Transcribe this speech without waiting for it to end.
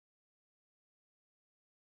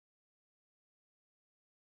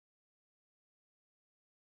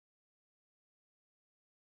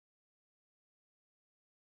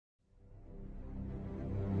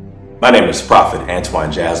My name is Prophet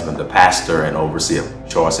Antoine Jasmine, the pastor and overseer of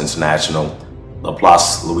Choice International,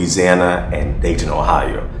 LaPlace, Louisiana, and Dayton,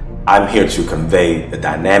 Ohio. I'm here to convey the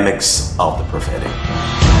dynamics of the prophetic.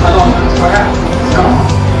 How long is this happen? Come on.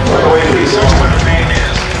 Go ahead, please. Search what the pain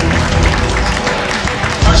is.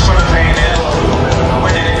 Search what the pain is.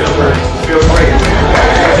 When did it feel great? Feel great.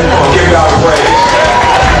 Give it all the praise.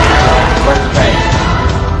 Where's the pain?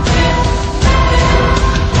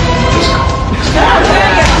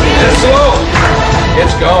 It's slow.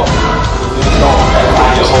 It's gone. It's gone.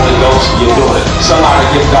 By your Holy Ghost, you're doing it. Somebody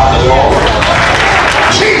give God the glory.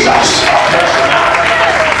 Jesus.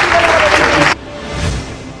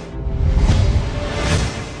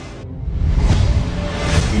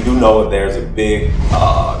 You do know there's a big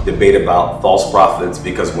debate about false prophets,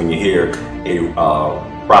 because when you hear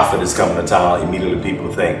a prophet is coming to town, immediately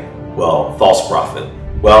people think, well, false prophet.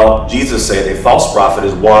 Well, Jesus said a false prophet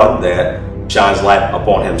is one that shines light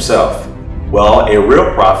upon himself. Well, a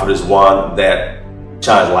real prophet is one that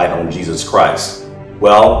shines light on Jesus Christ.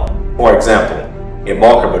 Well, for example, a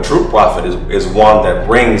mark of a true prophet is one that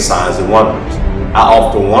brings signs and wonders. I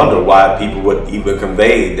often wonder why people would even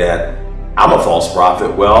convey that I'm a false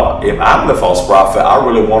prophet. Well, if I'm the false prophet, I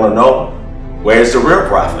really want to know where's the real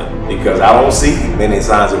prophet, because I don't see many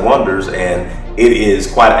signs and wonders, and it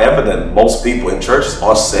is quite evident most people in churches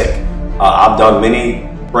are sick. I've done many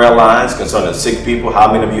prayer lines concerning sick people. How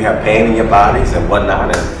many of you have pain in your bodies and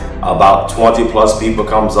whatnot? And about 20 plus people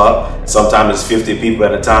comes up. Sometimes it's 50 people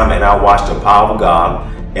at a time, and I watch the power of God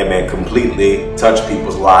and man completely touch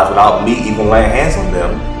people's lives without me even laying hands on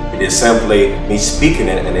them. It is simply me speaking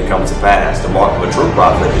it and it comes to pass. The mark of a true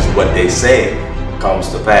prophet is what they say comes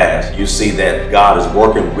to pass. You see that God is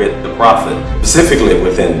working with the prophet, specifically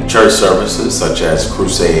within church services such as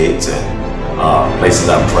crusades and places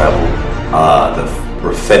I've traveled. The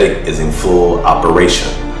prophetic is in full operation.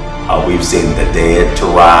 We've seen the dead to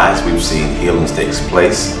rise. We've seen healings take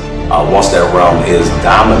place. Once that realm is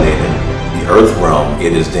dominating the earth realm,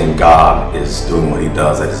 it is then God is doing what he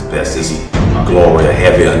does at his best. It's glory, a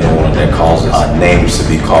heavy anointing that causes names to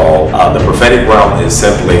be called. The prophetic realm is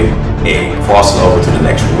simply a crossing over to the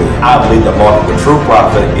next room. I believe the mark of a true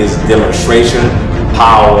prophet is demonstration,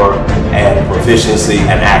 power, and proficiency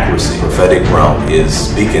and accuracy. The prophetic realm is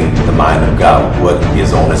speaking the mind of God, what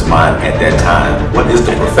is on his mind at that time. What is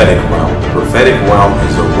the prophetic realm? The prophetic realm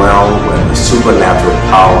is a realm where the supernatural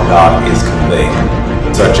power of God is conveyed,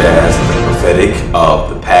 such as the prophetic of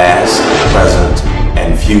the past, present,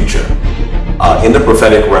 and future. In the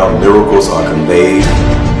prophetic realm, miracles are conveyed,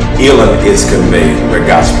 healing is conveyed, where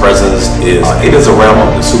God's presence is. It is a realm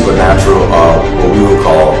of the supernatural, what we would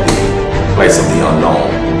call the place of the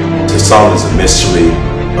unknown. To some it's a mystery,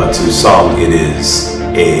 but to some it is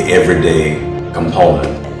a everyday component.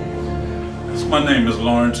 My name is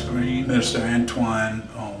Lawrence Green. Minister Antoine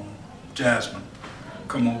Jasmine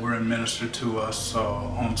come over and minister to us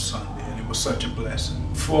on Sunday, and it was such a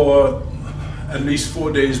blessing. For at least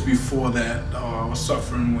 4 days before that, I was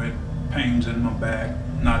suffering with pains in my back.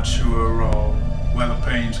 Not sure where the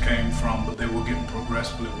pains came from, but they were getting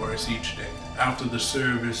progressively worse each day. After the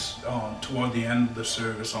service, toward the end of the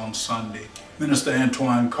service on Sunday, Minister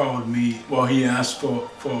Antoine called me. Well, he asked for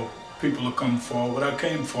people to come forward. I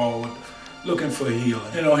came forward looking for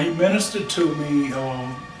healing. You know, he ministered to me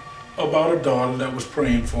about a daughter that was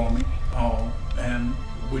praying for me, and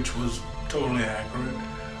which was totally accurate.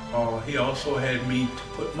 He also had me to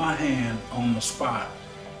put my hand on the spot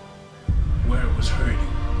where it was hurting.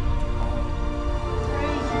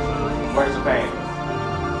 Where's the pain?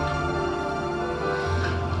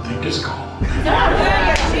 I think it's gone.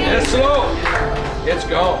 It's slow. It's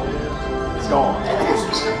gone. It's gone.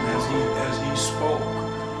 As he spoke,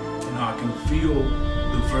 you know, I can feel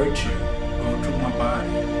the virtue go through my body.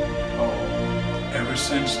 Ever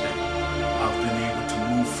since then, I've been able to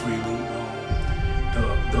move freely.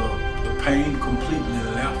 The pain completely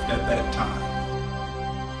left at that time.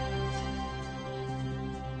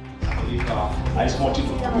 I believe God. I just want you to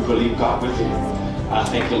believe God with you. I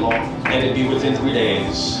thank you, Lord. Let it be within 3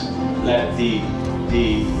 days. Let the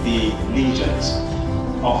legions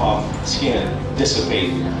of her skin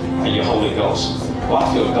dissipate by your Holy Ghost. Well,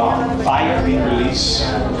 I feel God. Fire being released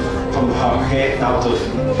from her head down to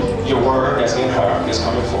your word that's in her is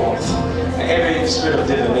coming forth. And every spirit of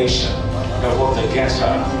divination that worked against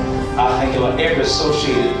her, I thank you, Lord. Every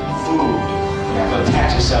associated food that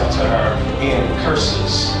attach itself to her in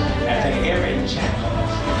curses. I thank every enchantment.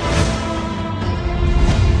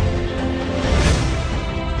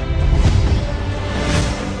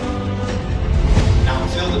 Now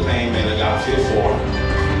feel the pain, man. I got feel for it.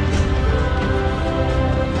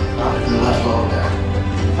 Not in the left lower back.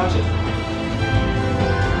 Touch it.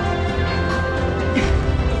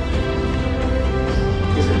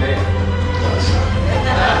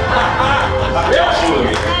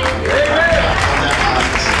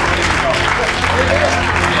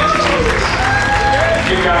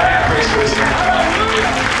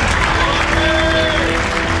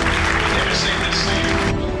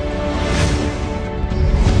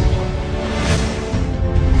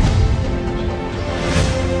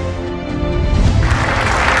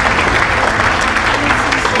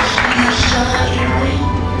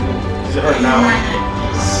 Does it hurt now?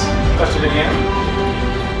 Touch it again.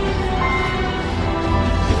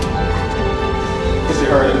 Is it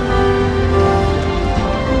hurting?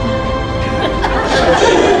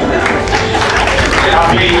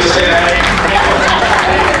 I believe you say that.